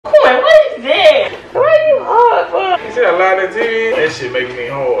That shit making me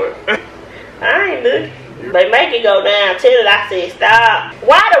hard. I ain't looking. They make it go down till I said stop.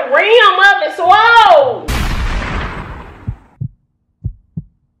 Why the rim of it swole?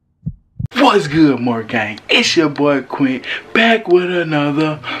 What's good, more gang? It's your boy Quint back with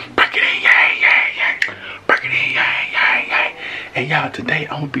another break it in, yeah. Break it in, yeah. And y'all, today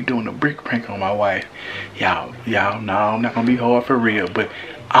I'm gonna be doing a brick prank on my wife. Y'all know I'm not gonna be hard for real, but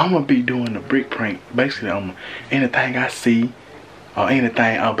I'm gonna be doing a brick prank. Basically, anything I see or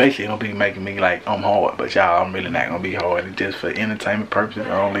anything, I'm basically gonna be making me like I'm hard, but y'all, I'm really not gonna be hard. It's just for entertainment purposes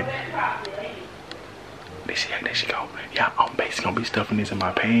only. There she go. Y'all, I'm basically gonna be stuffing this in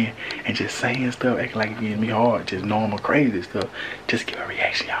my pan and just saying stuff, acting like it's getting me hard, just normal crazy stuff. Just give a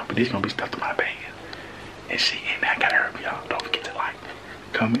reaction, y'all. But this gonna be stuffed in my pan. And shit, and I gotta hurry, y'all. Don't forget to like,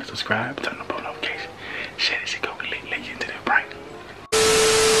 comment, subscribe, turn on post notification. Share this shit, go link into the prank.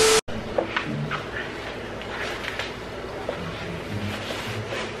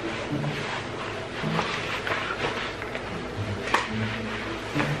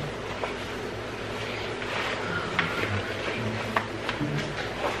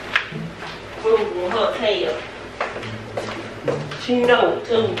 Her tail. She know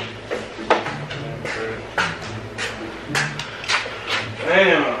too.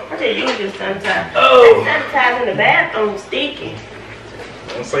 Damn. I tell you, just sanitize. Oh. That sanitize in the bathroom sticky.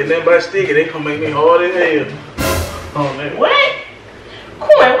 Don't say nothing about sticky. They gonna make me hard as hell. Oh man. What?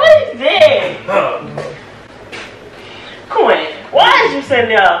 Quint, what is that? Quint, why is you sitting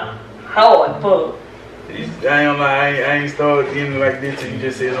there hard for? I ain't gonna lie, I ain't started getting like this till you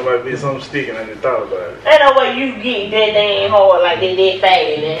just said something sticking. I just thought about it. Ain't no way you get that dang hard like that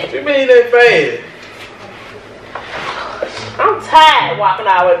fast, man. What you mean that fast? I'm tired walking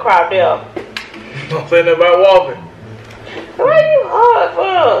all the way across there. Don't say nothing about walking. Why you hard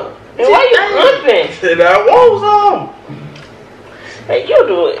for? And why you flipping? Said I want some. Hey, you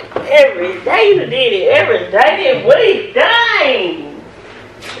do it every day. You did it every day. This week, dang.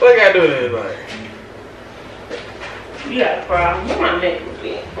 What I gotta do in this life? You got a problem. You my neck with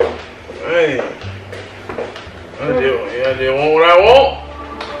it. Hey. I just want what I want.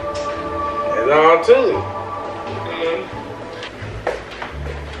 That's all to it.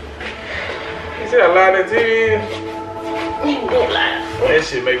 You see how loud that TV is? That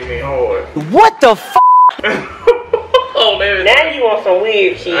shit making me hard. What the f? Oh, man. Now you want some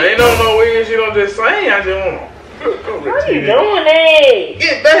weird shit. I ain't no weird shit. I'm just saying. I just want What you doing there?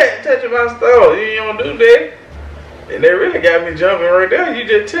 Get back, touching my stuff. You don't do that. And they really got me jumping right there. You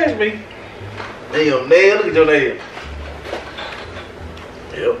just touched me. Then your nail, look at your nail.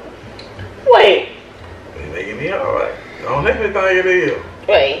 Yep. Wait. They making me alright. Don't let me think it is.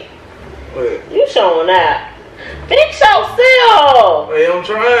 Wait. What? You showing out. Fix yourself. Hey, I'm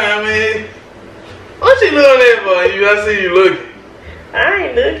trying, I mean. What you looking at for? I see you looking. I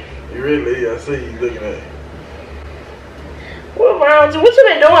ain't looking. You really, I see you looking at me. What wrong with you? What you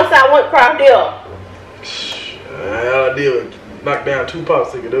been doing since I went across there? All I did was knock down 2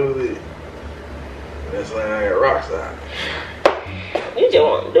 popsicles, that was it. That's why I got rocks out. You just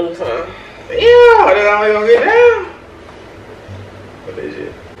want to do something. Yeah, that's how we gonna get down. What that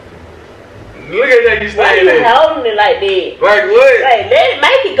shit? Look at that, you Why staying you there. holding it like that? Like what? Like, let it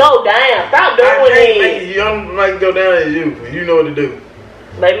make it go down. Stop doing I can't it. make it. I'm like go down as you. You know what to do.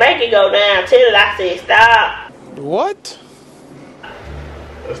 Like, make it go down till I said stop. What?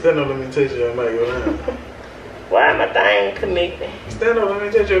 Stand up, let me touch you. I might go down. Why my thing connecting? Stand up, let me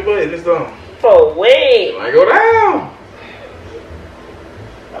touch your butt. Let's go. For what? I might go down.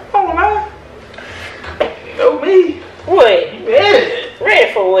 Come on now. You know me. What? Yeah.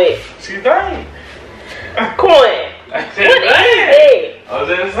 Ready for what? She dang. Quint. I What is that? I was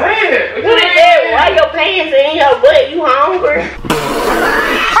just saying. What is that? Why your pants in your butt? You hungry?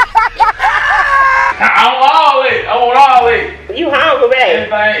 I want all it. I want all it. You hungry,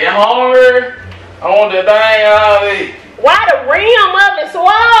 baby? Everything. You hungry? I want the thing all it. Why the rim of it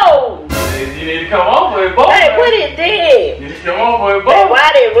swole? You need to come on with it, both. Hey, what is that? You need to come on with it, Hey, both. why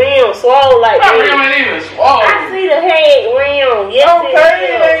that rim swole like My that? rim ain't even swole. I see the head rim. Yes, Okay,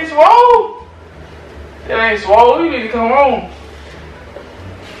 it it ain't swole. It ain't swole. You need to come on.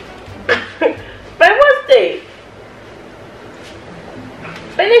 is. Babe, what's that?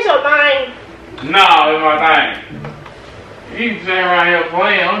 Finish your thing. No, it's my thing. You keep sitting around here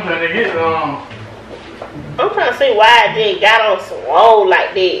playing. I'm trying to get it on. I'm trying to see why I just got on swole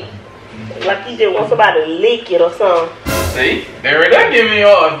like that. Like you just want somebody to lick it or something. See? There it is. Give me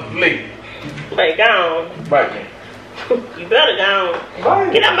your lick. Like, gone. Bite me. You better go on.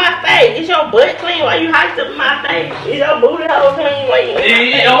 Bite. Get out my face. Is your butt clean while you hiked up in my face? Is your booty hole clean while you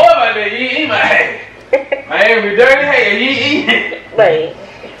You don't worry about that. You eat my ass. I ain't be dirty. Hey, you eating? Babe,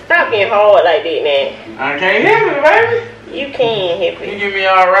 stop getting hard like that, man. I can't help it, baby. You can help You it. get me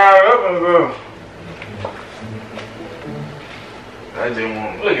all riled up and go. I just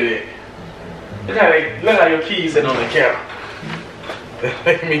want. Look at it. Look how your keys sit on the counter. That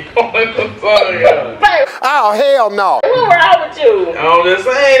make me point the song. Babe, Oh, hell no. what wrong with you? I'm just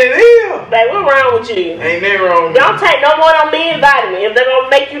saying it is. Babe, what wrong with you? Ain't nothing wrong. Don't take no more than me and vitamin. If they're gonna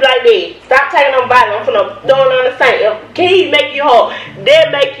make you like that, stop taking them vitamin. I'm finna throw it on the sink. If keys make you hard, they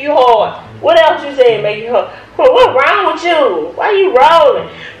make you hard. What else you say make you hard? What wrong with you? Why you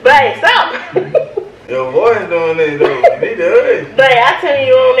rolling? Babe, stop. Your voice doing this though. You need to hurry. Babe, I tell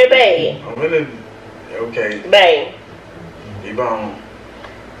you on that bed. I'm in the. Okay. Babe. Keep on.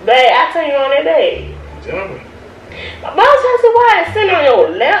 Babe, I tell you on that bed. Jumping. My boss said, why it's sitting on your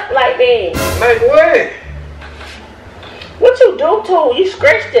lap like that? Like what? What you do to it? You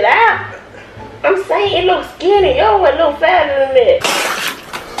scratched it out. I'm saying it looks skinny. Yo, a little fatter than that.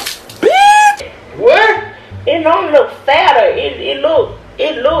 What? It don't look fatter. It look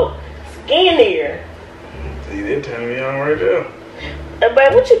skinnier. See, they turn me on right there. But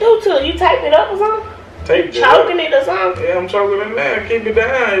what you do to it? You type it up or something? Take Choking it or something? Yeah, I'm choking it down. Keep it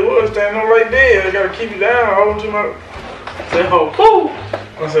down. It was standing on right there. I gotta keep it down. Hold to my. Say, hold. Pooh.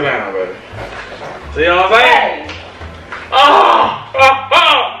 I'll sit down, baby. See what I'm saying? Hey. Oh!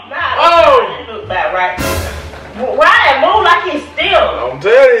 It look about right. Why it move like it's still? I'm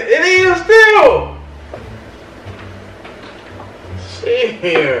telling you, it is still.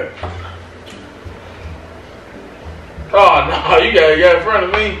 Shit. Oh no, you got in front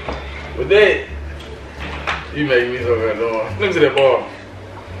of me with that. You make me so good doing. Let me see that ball.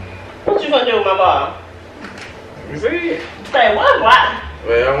 What you gonna do with my ball? You see it? Say what? Why?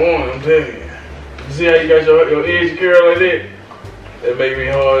 Man, I want it, I'm telling you. You see how you got your edge curl like that? That make me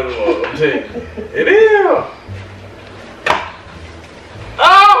hard as well. I'm telling you. It is.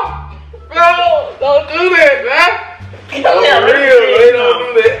 Oh! No! Don't do that, man! Oh, for real, they don't do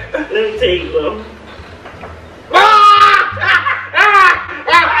that. Let me tell you something.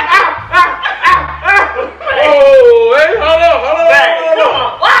 Oh, hey, hold on. Come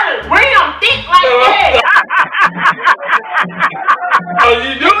on, why the rim thick like that? How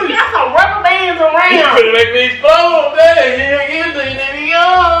you doing? You got some rubber bands You around. finna make me explode, man. You ain't get to, you need to go.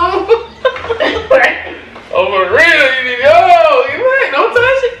 Oh, for real, you need to go. You ain't, don't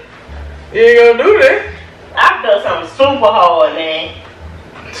touch it. You ain't gonna do that. I've done something super hard, man.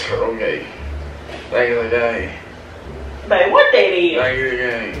 Okay. Thank you, game. Babe, what that is? Thank you,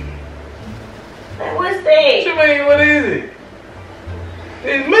 game. Like, what's What that? you mean, what is it?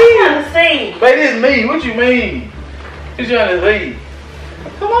 It's I'm me. trying to see. Babe, it's me. What you mean? What you trying to say?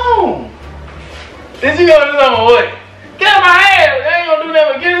 Come on. Did you gonna do something with what? Get out my ass. I ain't gonna do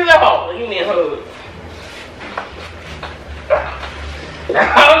nothing but get it off. Give me a hug.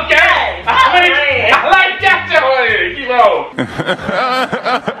 Okay. I like that joint. Keep on.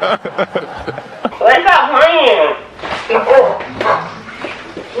 Let's stop playing.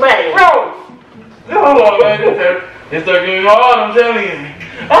 Babe. No, man. It's getting hard, I'm telling you.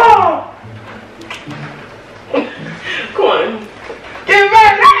 Oh. Come on. Get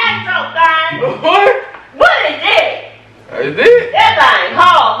back. What? What is that? I did. That thing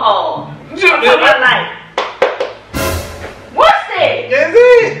hard. I'm like, what's that? That's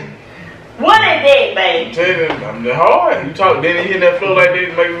it. What is that, babe? I'm telling you, I'm the hard. You talk, then you hit that flow like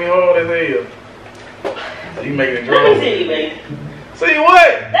this, making me hard as hell. You making it draw. Let me see, babe. See what?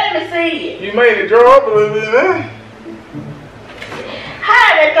 Let me see it. You made it draw up a little bit, man.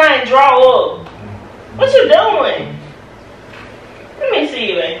 How did that thing draw up? What you doing? Let me see,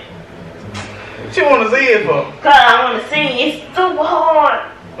 babe. What you want to see it for? Cause I want to see. It's super hard.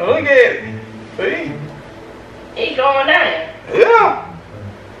 Oh, look at it. See? It's going down. Yeah.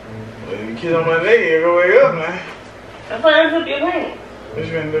 Well, you kiss on my neck, you go way up, man. I'm trying to put your hand. What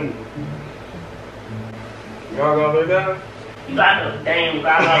you gonna do? Y'all gonna do that? You got the damn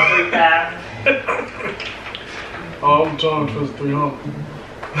got 3,000. Oh, I'm trying to twist 300.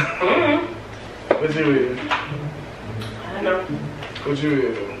 What you is? I know. What you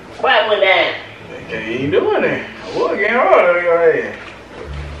is doing? Why went down? You ain't doing that. I was getting hard on your head.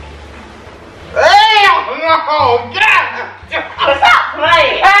 Hey! No! God! Stop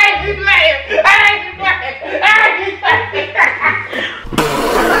playing. I ain't playing! I ain't playing! I ain't playing!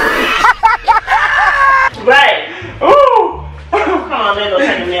 Right. Ooh! Come on, let's go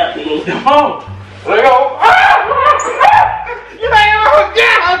take a nap, then. Come on! Let's go! You ain't on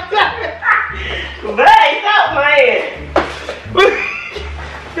God! Right, stop playing.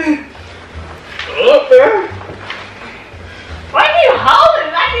 Up there! Why you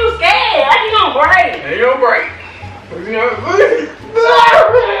holding like you scared? Like you gonna break?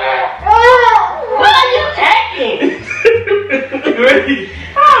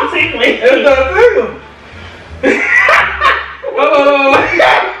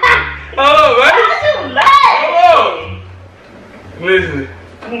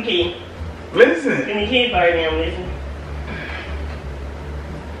 right now, listen.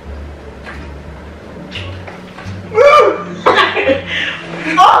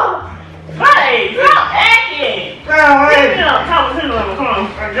 Oh! Hey! Stop acting! Come on.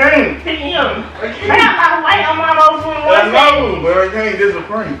 I can't. Pick me up. I got my weight on my nose when one I know, but I can't. This is a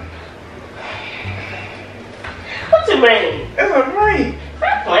prank. What you mean? That's a prank.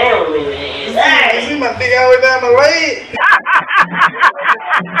 Stop playing with me, man. Hey, see my dick all the way down my leg?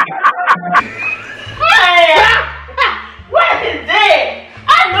 Man! What is that? I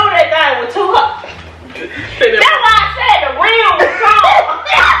knew that thing was too hot. That's why I said the rim was strong.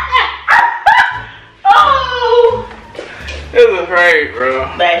 Oh! This is a prank,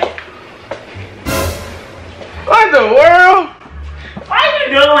 bro. Babe. What the world? Why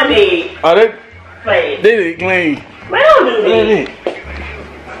you doing this? Oh, that Babe. did it clean. Man, don't do this. It.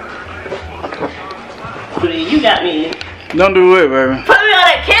 Please, you got me. Don't do it, baby. Put me on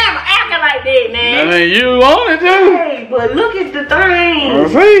that camera acting like that, man. I mean, you want it too. Hey, but look at the I thing.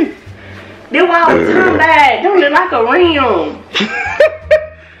 see. They were all turn back. Don't look like a rim.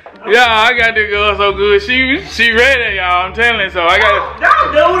 Yeah, I got this girl so good. She ready, y'all. I'm telling you. So I got.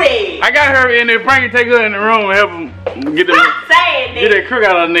 Don't do that. I got her in there, prank and take her in the room and help him get Stop saying get that. that crook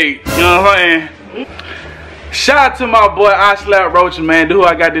out of her neck. You know what I'm saying? Shout out to my boy I Slap Roach, man. Who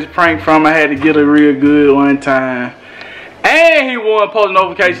I got this prank from. I had to get her real good one time. And he won post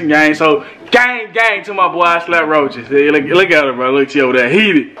notification game. So gang to my boy I Slap Roaches. Hey, look at her, bro. Look, she over there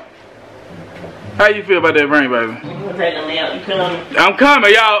heated. How you feel about that prank, baby? I'm gonna take a nap. You coming? I'm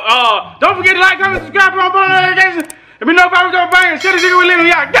coming, y'all. Don't forget to like, comment, subscribe, put on notifications. If you know if I was gonna bang, share this nigga with Lennon,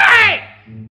 y'all.